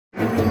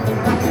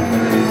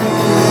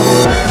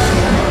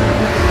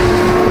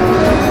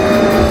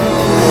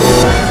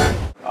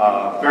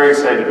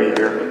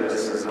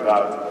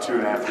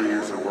2.5, 3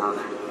 years of work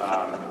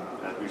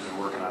that we've been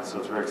working on, so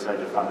it's very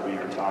exciting to finally be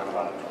here to talk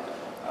about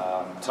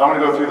it. So I'm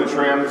going to go through the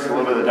trims, a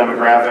little bit of the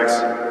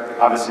demographics.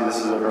 Obviously, this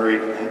is a very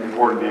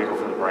important vehicle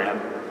for the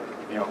brand.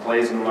 You know, it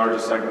plays in the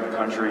largest segment of the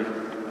country,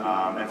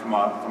 and from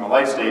a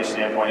life stage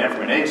standpoint and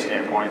from an age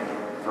standpoint,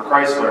 for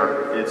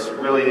Chrysler, it's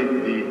really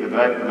the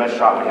best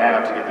shot we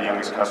have to get the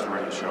youngest customer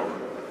in the showroom.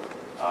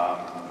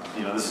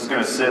 You know, this is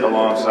going to sit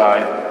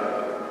alongside,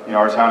 you know,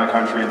 our Town and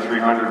Country and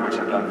 300, which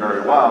have done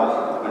very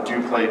well, but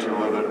do play to a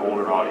little bit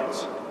older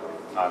audience,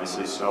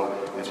 obviously. So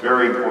it's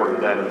very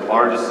important that in the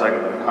largest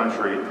segment of the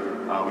country,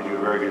 we do a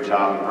very good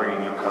job of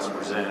bringing young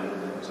customers in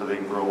so they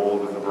can grow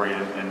old with the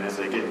brand, and as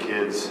they get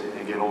kids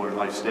and get older in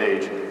life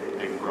stage,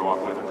 they can grow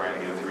up with the brand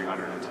and get a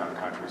 300 in Town and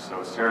Country. So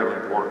it's terribly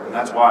important, and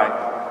that's why,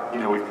 you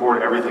know, we've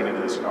poured everything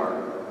into this car,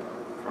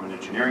 from an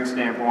engineering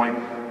standpoint,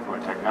 from a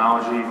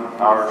technology, from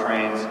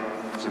powertrains,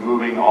 to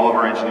moving all of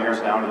our engineers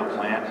down to the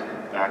plant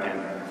back in,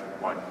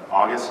 what,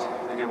 August,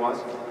 I think it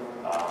was?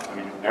 I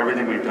mean,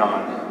 everything we've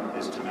done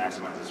is to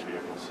maximize this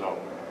vehicle. So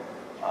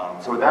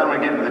with that, I'm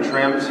going to get into the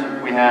trims.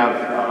 We have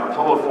a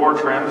total of 4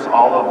 trims.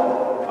 All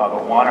of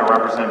but one are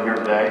represented here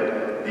today.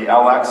 The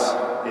LX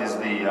is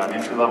the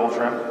entry-level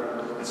trim.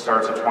 It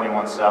starts at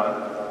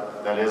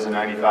 $21,700. That is a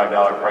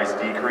 $95 price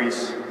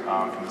decrease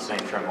from the same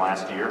trim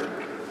last year.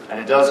 And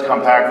it does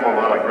come packed full of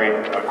a lot of great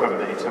equipment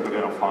that you typically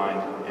don't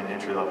find in an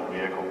entry-level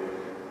vehicle.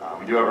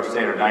 We do have our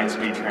standard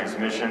 9-speed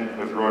transmission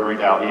with rotary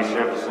dial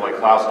E-shift, so like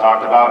Klaus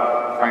talked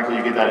about, frankly,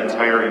 you get that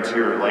entire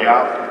interior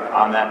layout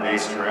on that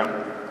base trim.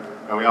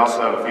 And we also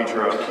have a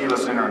feature of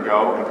keyless enter and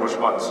go and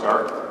push-button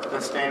start.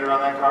 That's standard on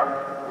that car.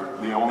 We're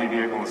the only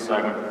vehicle in the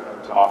segment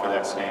to offer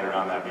that standard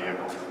on that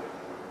vehicle.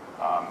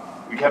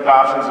 We kept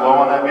options low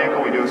on that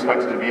vehicle. We do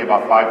expect it to be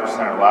about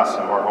 5% or less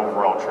of our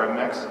overall trim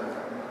mix.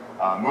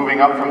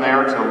 Moving up from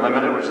there to the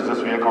Limited, which is this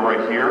vehicle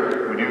right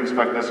here, we do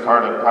expect this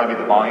car to probably be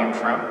the volume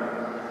trim.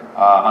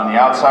 On the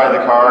outside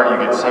of the car, you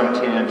get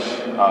 17-inch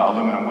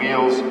aluminum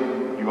wheels.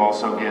 You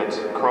also get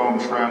chrome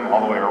trim all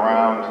the way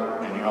around,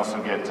 and you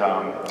also get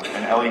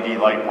an LED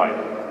light pipe.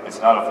 It's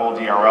not a full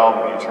DRL,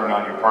 but when you turn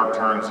on your park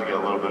turns, you get a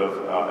little bit of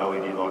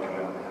LED look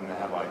in the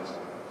headlights.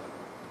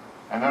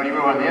 And then when you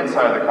move on the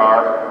inside of the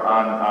car,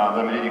 on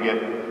Limited, you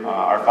get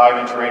our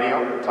 5-inch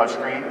radio,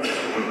 touchscreen,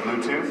 with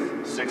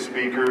Bluetooth, 6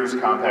 speakers,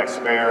 compact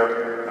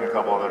spare, and a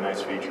couple other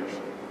nice features.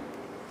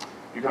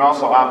 You can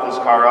also opt this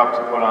car up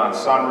to put on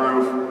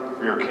sunroof,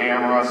 rear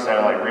camera,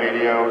 satellite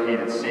radio,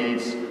 heated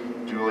seats,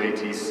 dual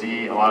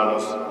ATC, a lot of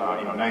those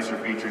you know, nicer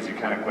features you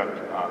can equip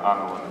on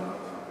the Limited.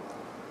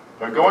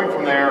 But going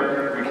from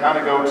there, we kind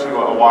of go to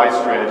a wide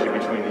strategy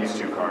between these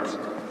two cars.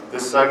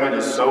 This segment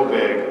is so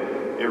big,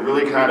 it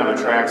really kind of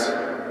attracts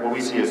what we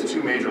see as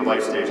 2 major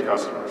life stage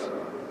customers.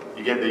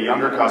 You get the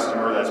younger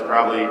customer that's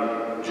probably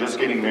just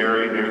getting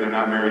married, maybe they're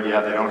not married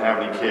yet, they don't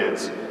have any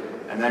kids,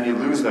 and then you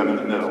lose them in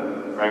the middle,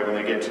 right? When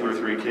they get 2 or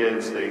 3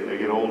 kids, they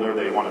get older,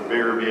 they want a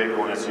bigger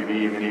vehicle, an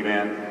SUV,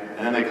 minivan,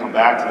 and then they come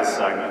back to this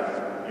segment,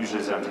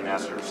 usually as empty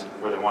nesters,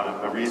 where they want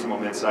a reasonable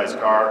mid-sized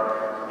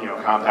car. You know,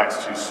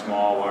 compact's too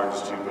small, large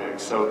is too big.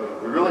 So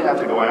we really have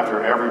to go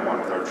after everyone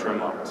with our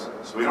trim levels.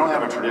 So we don't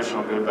have a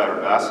traditional good, better,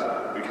 best.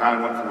 We kind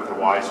of went with a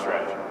wide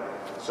strategy.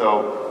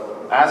 So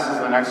S is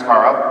the next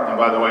car up, and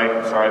by the way,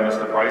 sorry I missed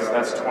the price,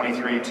 that's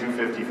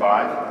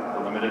 $23,255,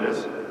 the Limited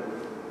is. I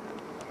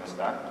missed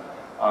that.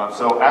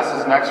 So S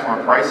is next from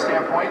a price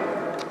standpoint.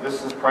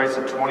 This is priced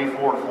at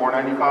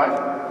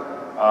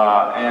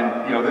 $24,495.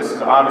 And you know, this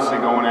is obviously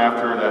going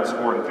after that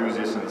sport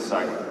enthusiast in the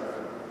segment.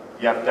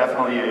 You have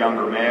definitely a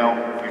younger male.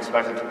 We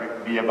expect it to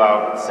be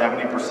about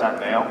 70%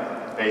 male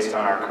based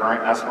on our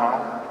current S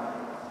model.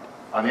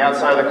 On the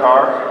outside of the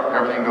car,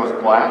 everything goes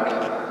black,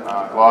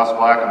 gloss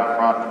black on the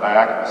front, the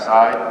back, and the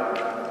side.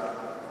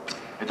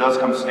 It does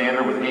come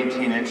standard with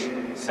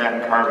 18-inch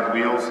satin carbon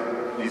wheels.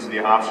 These are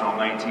the optional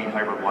 19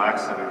 Hybrid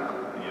Blacks that are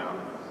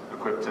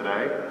equipped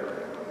today.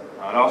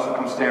 It also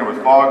comes standard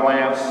with fog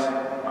lamps,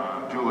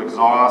 dual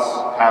exhausts,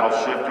 paddle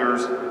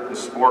shifters. The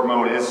sport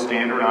mode is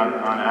standard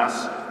on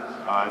S.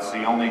 It's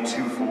the only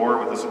 2.4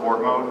 with the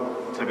sport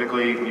mode.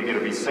 Typically, when you get a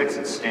V6,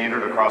 it's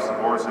standard across the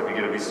board, so if you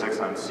get a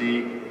V6 on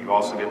C, you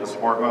also get the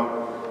sport mode,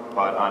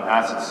 but on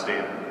S, it's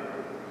standard.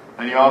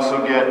 Then you also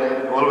get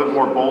a little bit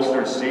more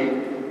bolstered seat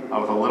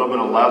with a little bit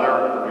of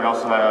leather. We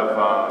also have,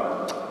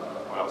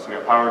 what else? We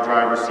have power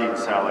driver seat and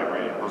satellite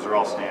radio. Those are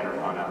all standard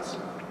on S.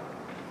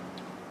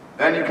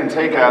 Then you can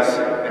take S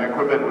and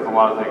equip it with a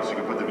lot of things. You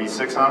can put the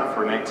V6 on it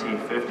for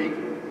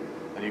 $1,950.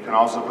 And you can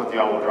also put the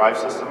all-wheel drive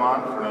system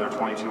on for another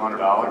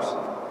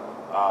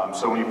 $2,200.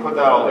 So when you put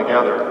that all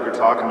together, you're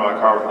talking about a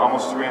car with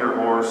almost 300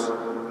 horse,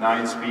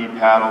 9-speed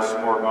paddle,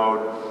 sport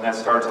mode, and that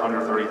starts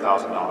under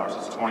 $30,000.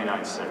 It's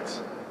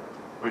 $29,600,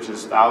 which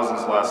is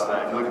thousands less than,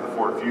 if you look at the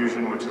Ford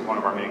Fusion, which is one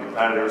of our main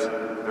competitors,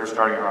 they're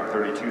starting around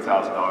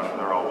 $32,000 for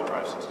their all-wheel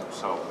drive system.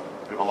 So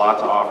we have a lot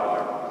to offer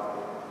there.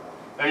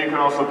 Then you can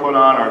also put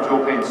on our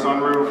dual-pane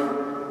sunroof.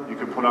 You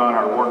can put on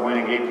our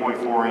award-winning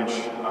 8.4-inch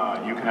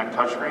Uconnect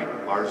touchscreen,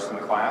 largest in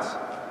the class.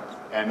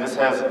 And this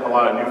has a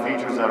lot of new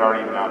features that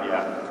aren't even out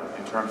yet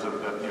in terms of,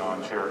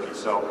 on Cherokee.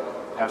 So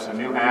have some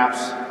new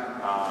apps,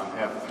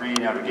 have 3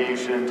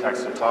 navigation,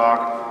 text to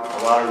talk,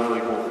 a lot of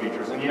really cool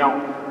features. And you know,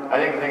 I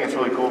think the thing that's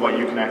really cool about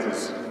Uconnect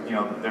is, you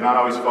know, they're not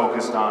always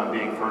focused on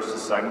being first to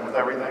segment with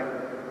everything.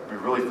 We're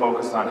really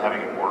focused on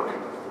having it work,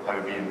 have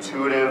it be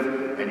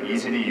intuitive and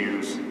easy to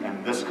use,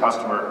 and this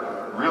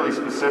customer really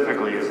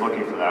specifically is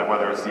looking for that,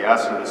 whether it's the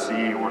S or the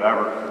C or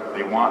whatever.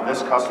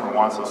 This customer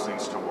wants those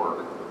things to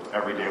work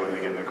every day when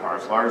they get in the car.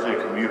 It's largely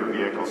a commuter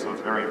vehicle, so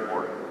it's very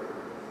important.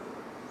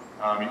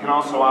 You can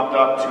also opt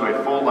up to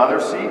a full leather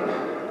seat.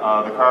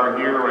 The car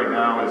here right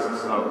now this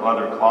is a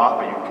leather cloth,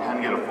 but you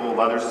can get a full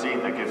leather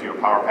seat that gives you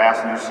a power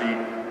passenger seat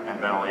and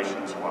ventilation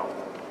as well.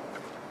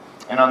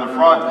 And on the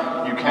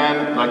front, you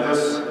can, like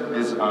this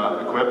is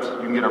equipped,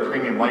 you can get a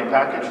premium light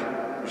package,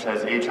 which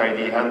has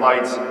HID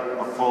headlights,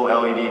 a full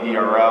LED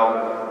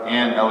DRL,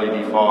 and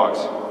LED fogs.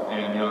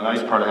 And you know, the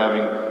nice part of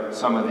having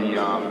some of the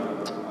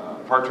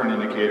park turn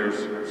indicators,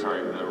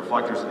 the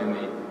reflectors in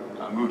the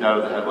moved out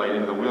of the headlight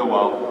into the wheel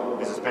well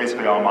is it's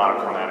basically all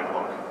monochromatic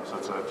look. So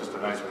it's just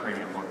a nice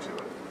premium look to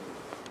it.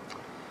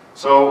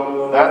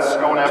 So that's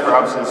going after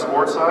obviously the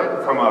sports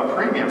side. From a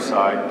premium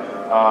side,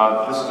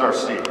 this is our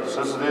C.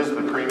 So this is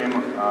the premium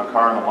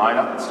car in the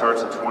lineup. It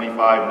starts at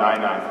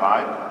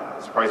 $25,995.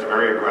 It's priced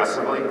very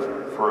aggressively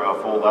for a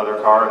full leather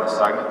car in the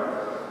segment.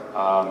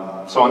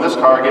 So on this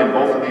car, again,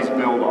 both of these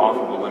build off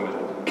of the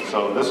Limited.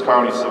 So this car,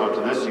 when you step up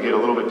to this, you get a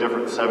little bit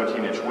different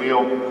 17-inch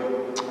wheel.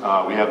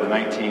 We have the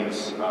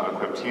 19s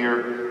equipped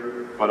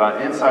here. But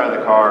on inside of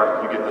the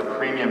car, you get the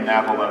premium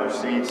Napa leather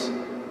seats.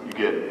 You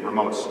get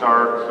remote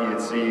start,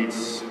 heated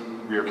seats,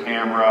 rear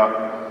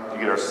camera. You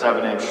get our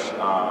 7-inch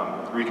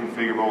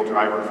reconfigurable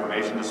driver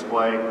information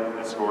display.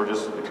 It's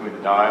gorgeous between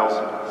the dials.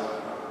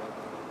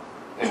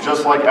 And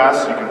just like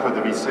S, you can put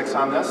the V6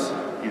 on this,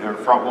 either in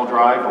front-wheel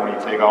drive or when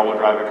you take all-wheel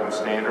drive, it comes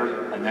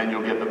standard. And then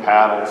you'll get the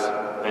paddles,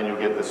 then you'll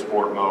get the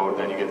sport mode,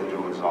 then you get the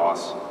dual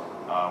exhaust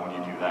when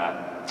you do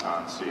that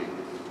on C.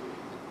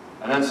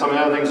 And then some of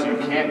the other things you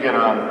can't get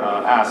on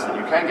S that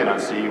you can get on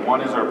C.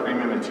 One is our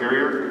premium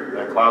interior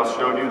that Klaus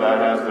showed you. That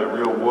has the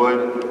real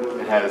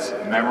wood. It has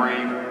memory.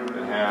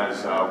 It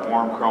has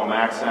warm chrome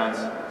accents.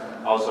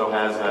 Also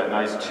has that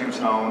nice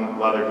 2-tone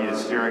leather heated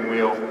steering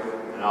wheel.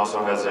 And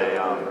also has a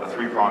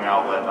 3-prong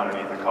outlet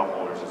underneath the cup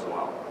holders as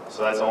well.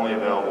 So that's only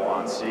available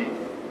on C.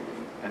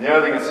 And the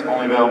other thing that's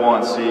only available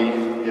on C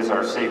is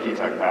our safety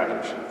tech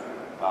package.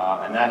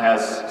 And that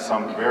has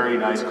some very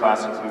nice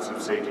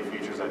class-inclusive safety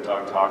features that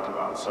Doug talked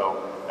about.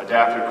 So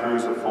adaptive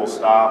cruise with full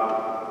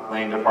stop,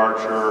 lane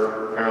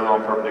departure, parallel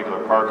and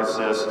perpendicular park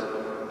assist,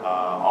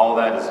 all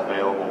that is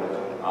available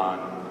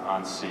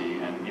on C.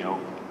 And you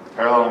know,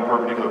 parallel and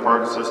perpendicular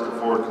park assist,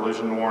 forward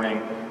collision warning,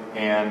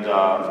 and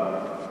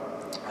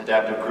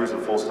adaptive cruise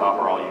with full stop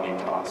are all unique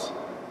to us.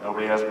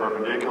 Nobody has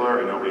perpendicular,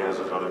 and nobody has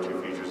those other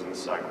 2 features in the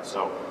segment.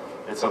 So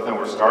it's something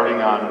we're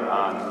starting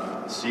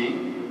on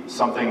C.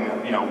 Something,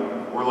 you know,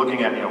 we're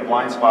looking at, you know,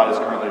 blind spot is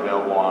currently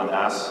available on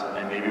S,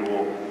 and maybe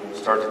we'll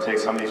start to take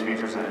some of these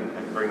features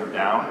and bring them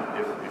down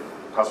if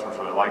customers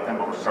really like them,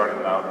 but we're starting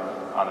them out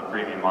on the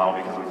premium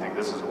model because we think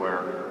this is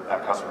where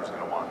that customer is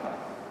going to want that.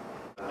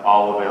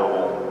 All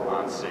available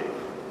on C.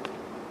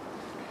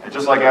 And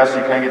just like S,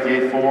 you can get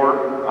the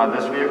 8.4 on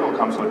this vehicle. It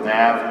comes with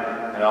nav,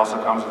 and it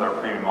also comes with our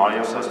premium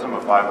audio system, a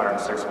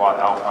 506-watt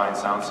Alpine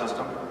sound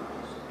system,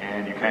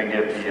 and you can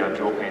get the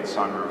dual pane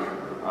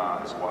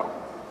sunroof as well.